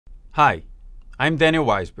Hi, I'm Daniel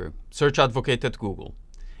Waisberg, Search Advocate at Google,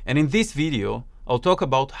 and in this video I'll talk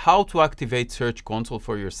about how to activate Search Console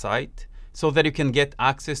for your site so that you can get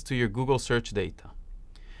access to your Google search data.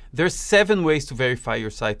 There are 7 ways to verify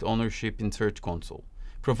your site ownership in Search Console,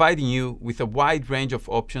 providing you with a wide range of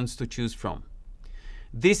options to choose from.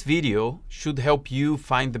 This video should help you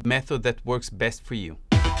find the method that works best for you.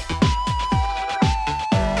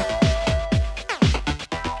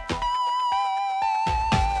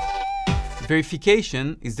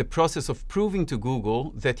 Verification is the process of proving to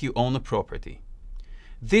Google that you own a property.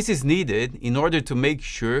 This is needed in order to make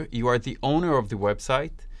sure you are the owner of the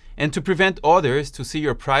website and to prevent others to see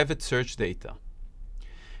your private search data.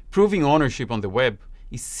 Proving ownership on the web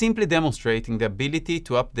is simply demonstrating the ability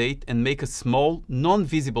to update and make a small,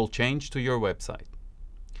 non-visible change to your website.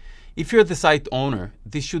 If you're the site owner,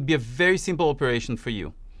 this should be a very simple operation for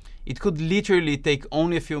you. It could literally take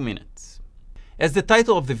only a few minutes. As the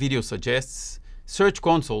title of the video suggests, Search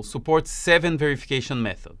Console supports 7 verification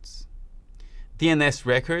methods: DNS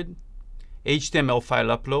record, HTML file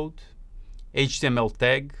upload, HTML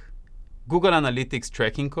tag, Google Analytics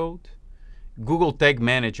tracking code, Google Tag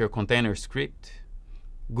Manager container script,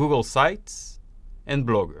 Google Sites, and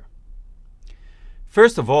Blogger.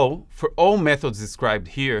 First of all, for all methods described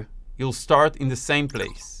here, you'll start in the same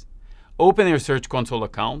place. Open your Search Console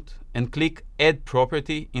account and click Add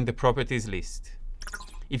Property in the Properties list.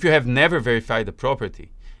 If you have never verified a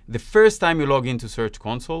property, the first time you log into Search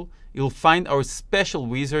Console, you'll find our special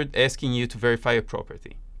wizard asking you to verify a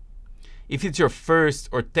property. If it's your first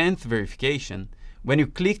or 10th verification, when you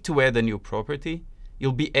click to add a new property,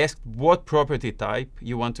 you'll be asked what property type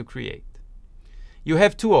you want to create. You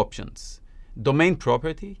have 2 options: domain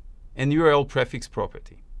property and URL prefix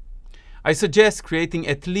property. I suggest creating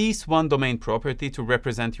at least 1 domain property to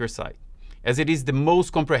represent your site, as it is the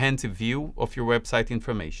most comprehensive view of your website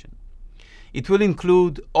information. It will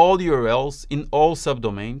include all URLs in all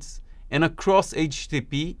subdomains and across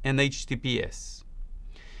HTTP and HTTPS.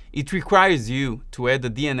 It requires you to add a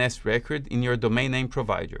DNS record in your domain name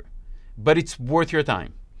provider, but it's worth your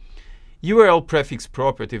time. URL prefix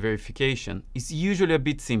property verification is usually a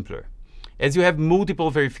bit simpler, as you have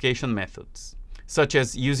multiple verification methods, such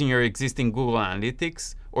as using your existing Google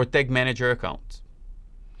Analytics or Tag Manager account.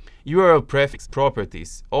 URL prefix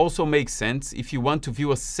properties also make sense if you want to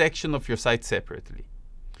view a section of your site separately.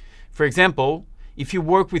 For example, if you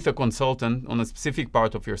work with a consultant on a specific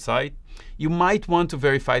part of your site, you might want to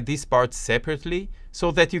verify this part separately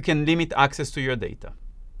so that you can limit access to your data.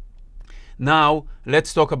 Now,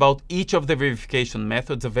 let's talk about each of the verification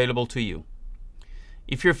methods available to you.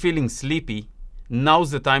 If you're feeling sleepy,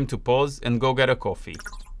 now's the time to pause and go get a coffee.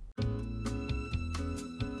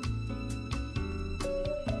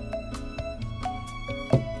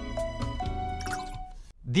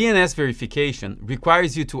 DNS verification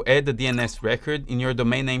requires you to add a DNS record in your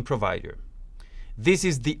domain name provider. This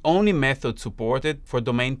is the only method supported for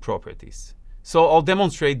domain properties. So I'll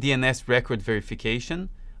demonstrate DNS record verification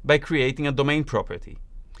by creating a domain property.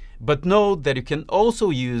 But note that you can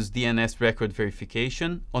also use DNS record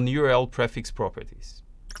verification on URL prefix properties.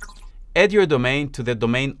 Add your domain to the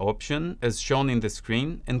domain option as shown in the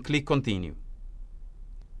screen and click Continue.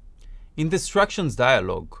 In the instructions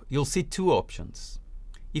dialog, you'll see 2 options.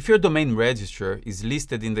 If your domain register is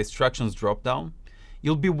listed in the instructions dropdown,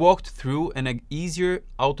 you'll be walked through an easier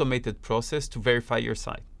automated process to verify your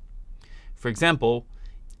site. For example,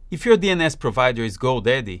 if your DNS provider is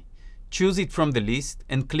GoDaddy, choose it from the list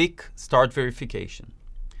and click Start Verification.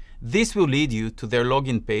 This will lead you to their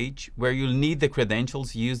login page where you'll need the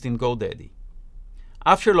credentials used in GoDaddy.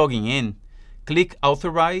 After logging in, click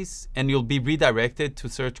Authorize and you'll be redirected to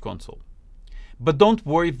Search Console. But don't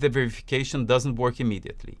worry if the verification doesn't work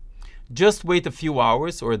immediately. Just wait a few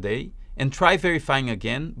hours or a day and try verifying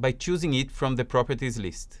again by choosing it from the properties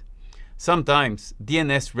list. Sometimes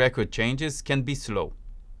DNS record changes can be slow.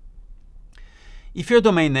 If your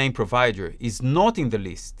domain name provider is not in the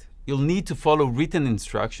list, you'll need to follow written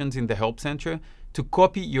instructions in the Help Center to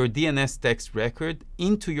copy your DNS text record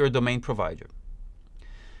into your domain provider.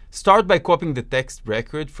 Start by copying the text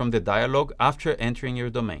record from the dialog after entering your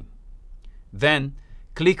domain. Then,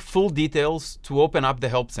 click Full Details to open up the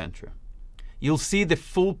Help Center. You'll see the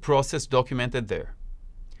full process documented there.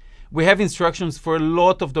 We have instructions for a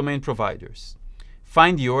lot of domain providers.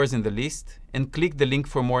 Find yours in the list and click the link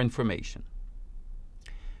for more information.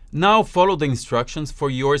 Now follow the instructions for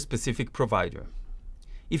your specific provider.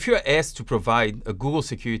 If you're asked to provide a Google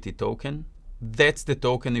Security token, that's the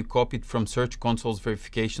token you copied from Search Console's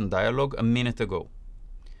verification dialog a minute ago.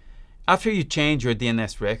 After you change your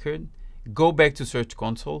DNS record, go back to Search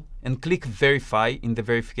Console and click Verify in the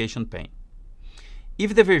verification pane.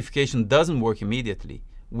 If the verification doesn't work immediately,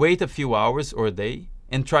 wait a few hours or a day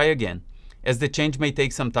and try again, as the change may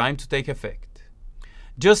take some time to take effect.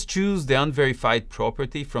 Just choose the unverified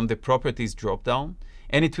property from the Properties dropdown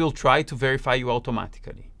and it will try to verify you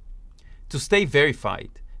automatically. To stay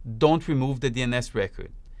verified, don't remove the DNS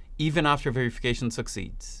record, even after verification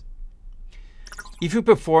succeeds. If you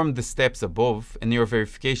perform the steps above and your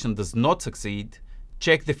verification does not succeed,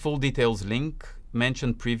 check the full details link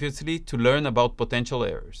mentioned previously to learn about potential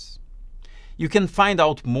errors. You can find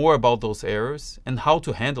out more about those errors and how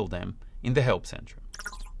to handle them in the Help Center.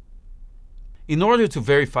 In order to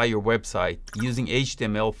verify your website using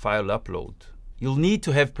HTML file upload, you'll need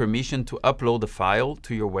to have permission to upload a file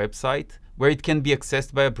to your website where it can be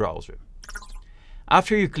accessed by a browser.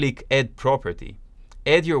 After you click Add Property,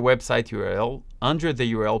 add your website URL under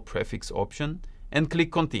the URL prefix option and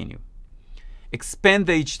click Continue. Expand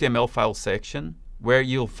the HTML file section where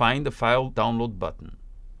you'll find the file download button.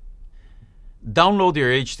 Download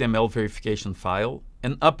your HTML verification file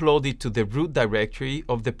and upload it to the root directory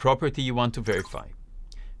of the property you want to verify.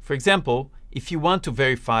 For example, if you want to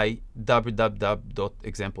verify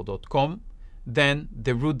www.example.com, then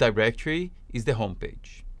the root directory is the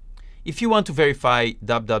homepage. If you want to verify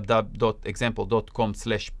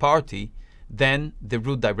www.example.com/party, then the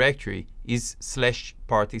root directory is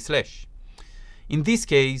 /party/. In this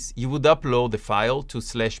case, you would upload the file to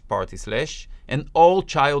 /party/ and all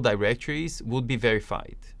child directories would be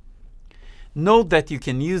verified. Note that you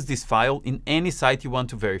can use this file in any site you want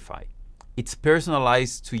to verify. It's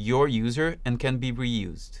personalized to your user and can be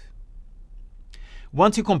reused.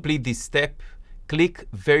 Once you complete this step, click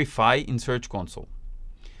Verify in Search Console.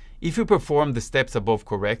 If you perform the steps above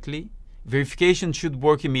correctly, verification should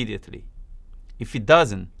work immediately. If it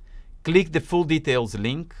doesn't, click the full details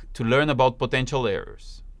link to learn about potential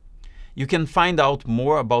errors. You can find out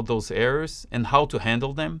more about those errors and how to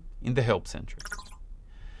handle them in the Help Center.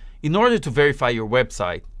 In order to verify your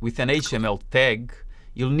website with an HTML tag,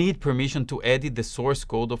 you'll need permission to edit the source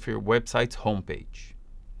code of your website's homepage.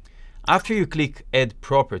 After you click Add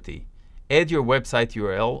Property, add your website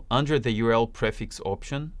URL under the URL prefix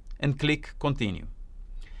option and click Continue.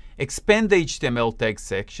 Expand the HTML tag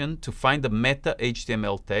section to find a meta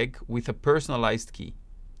HTML tag with a personalized key.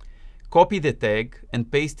 Copy the tag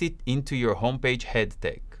and paste it into your homepage head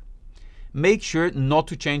tag. Make sure not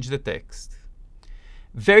to change the text.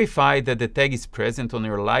 Verify that the tag is present on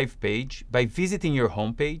your live page by visiting your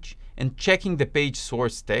homepage and checking the page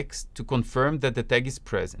source text to confirm that the tag is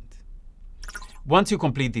present. Once you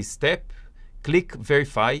complete this step, click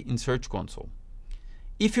Verify in Search Console.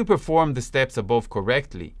 If you perform the steps above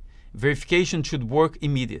correctly, verification should work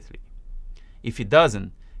immediately. If it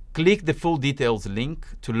doesn't, click the full details link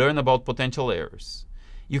to learn about potential errors.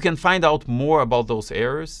 You can find out more about those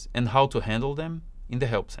errors and how to handle them in the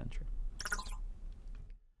Help Center.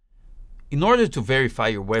 In order to verify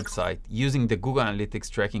your website using the Google Analytics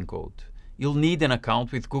tracking code, you'll need an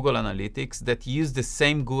account with Google Analytics that use the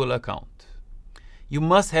same Google account. You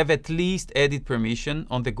must have at least edit permission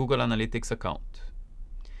on the Google Analytics account.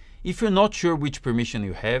 If you're not sure which permission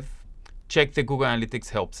you have, check the Google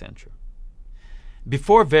Analytics Help Center.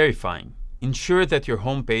 Before verifying, ensure that your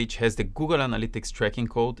homepage has the Google Analytics tracking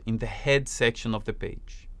code in the head section of the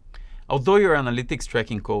page. Although your analytics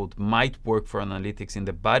tracking code might work for analytics in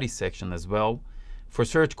the body section as well, for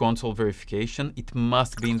Search Console verification, it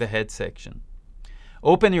must be in the head section.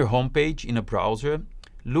 Open your homepage in a browser,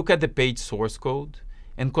 look at the page source code,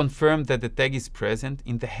 and confirm that the tag is present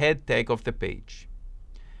in the head tag of the page.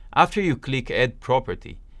 After you click Add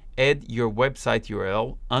Property, add your website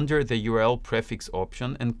URL under the URL prefix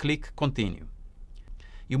option and click Continue.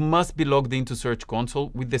 You must be logged into Search Console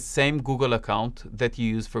with the same Google account that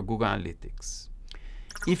you use for Google Analytics.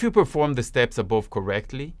 If you perform the steps above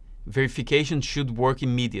correctly, verification should work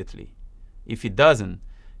immediately. If it doesn't,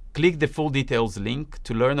 click the full details link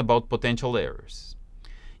to learn about potential errors.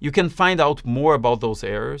 You can find out more about those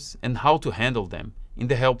errors and how to handle them in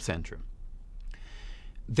the Help Center.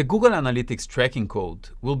 The Google Analytics tracking code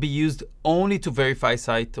will be used only to verify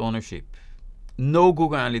site ownership. No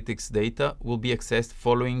Google Analytics data will be accessed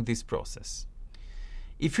following this process.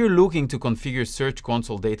 If you're looking to configure Search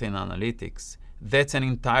Console data in Analytics, that's an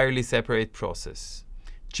entirely separate process.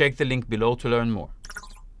 Check the link below to learn more.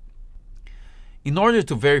 In order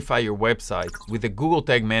to verify your website with the Google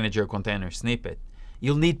Tag Manager container snippet,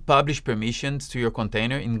 you'll need publish permissions to your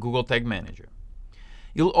container in Google Tag Manager.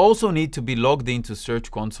 You'll also need to be logged into Search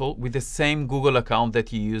Console with the same Google account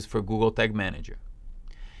that you use for Google Tag Manager.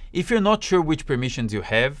 If you're not sure which permissions you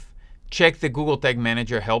have, check the Google Tag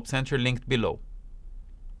Manager Help Center linked below.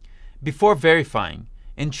 Before verifying,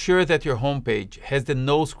 ensure that your homepage has the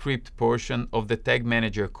no script portion of the Tag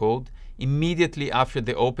Manager code immediately after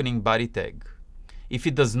the opening body tag. If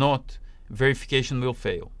it does not, verification will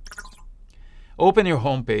fail. Open your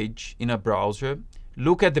homepage in a browser,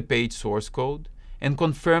 look at the page source code, and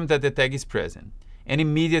confirm that the tag is present, and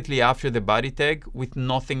immediately after the body tag with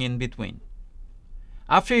nothing in between.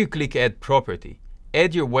 After you click Add Property,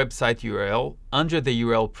 add your website URL under the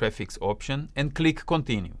URL prefix option and click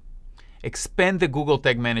Continue. Expand the Google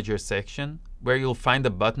Tag Manager section where you'll find a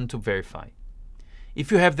button to verify.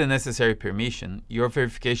 If you have the necessary permission, your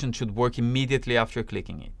verification should work immediately after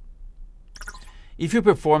clicking it. If you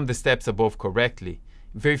perform the steps above correctly,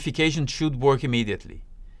 verification should work immediately.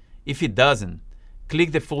 If it doesn't,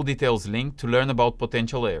 click the full details link to learn about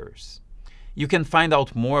potential errors. You can find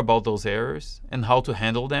out more about those errors and how to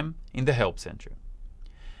handle them in the Help Center.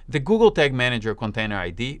 The Google Tag Manager Container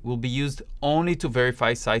ID will be used only to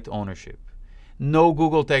verify site ownership. No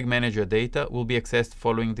Google Tag Manager data will be accessed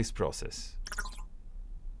following this process.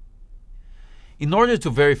 In order to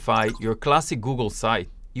verify your classic Google site,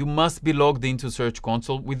 you must be logged into Search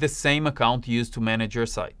Console with the same account used to manage your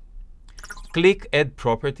site. Click Add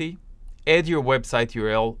Property, add your website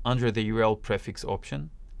URL under the URL prefix option,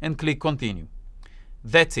 and click Continue.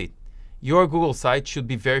 That's it. Your Google site should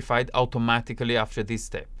be verified automatically after this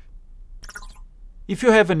step. If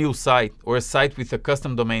you have a new site or a site with a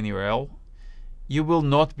custom domain URL, you will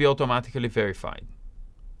not be automatically verified.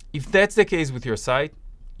 If that's the case with your site,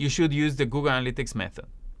 you should use the Google Analytics method.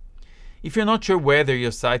 If you're not sure whether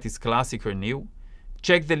your site is classic or new,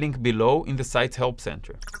 check the link below in the site's Help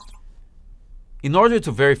Center. In order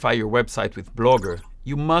to verify your website with Blogger,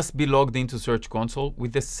 you must be logged into Search Console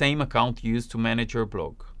with the same account used to manage your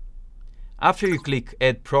blog. After you click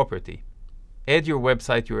Add Property, add your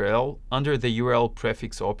website URL under the URL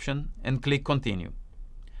prefix option and click Continue.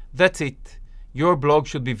 That's it. Your blog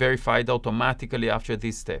should be verified automatically after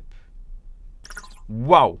this step.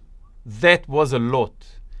 Wow, that was a lot.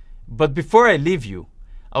 But before I leave you,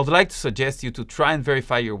 I would like to suggest you to try and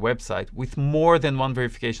verify your website with more than one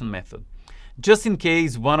verification method, just in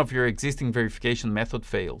case one of your existing verification methods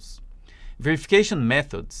fails. Verification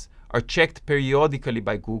methods are checked periodically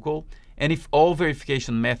by Google, and if all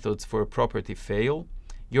verification methods for a property fail,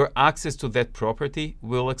 your access to that property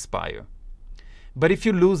will expire. But if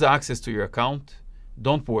you lose access to your account,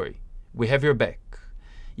 don't worry, we have your back.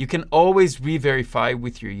 You can always re-verify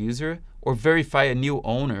with your user or verify a new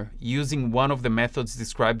owner using one of the methods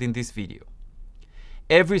described in this video.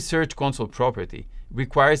 Every Search Console property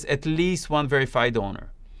requires at least one verified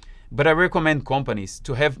owner, but I recommend companies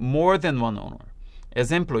to have more than one owner,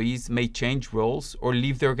 as employees may change roles or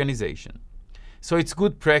leave the organization. So it's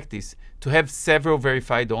good practice to have several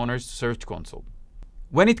verified owners to Search Console.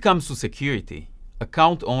 When it comes to security,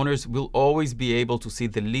 account owners will always be able to see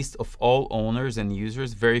the list of all owners and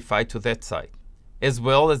users verified to that site, as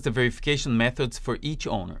well as the verification methods for each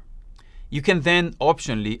owner. You can then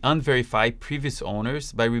optionally unverify previous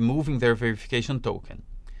owners by removing their verification token.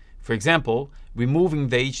 For example, removing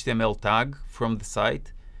the HTML tag from the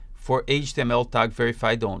site for HTML tag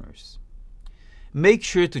verified owners. Make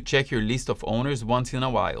sure to check your list of owners once in a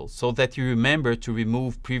while so that you remember to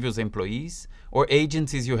remove previous employees or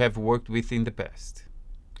agencies you have worked with in the past.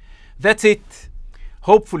 That's it.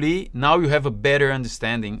 Hopefully, now you have a better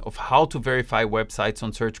understanding of how to verify websites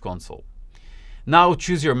on Search Console. Now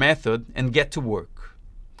choose your method and get to work.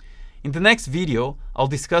 In the next video, I'll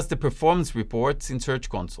discuss the performance reports in Search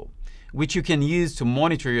Console, which you can use to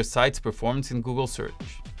monitor your site's performance in Google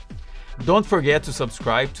Search. Don't forget to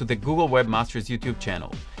subscribe to the Google Webmasters YouTube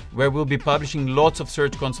channel, where we'll be publishing lots of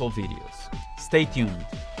Search Console videos. Stay tuned.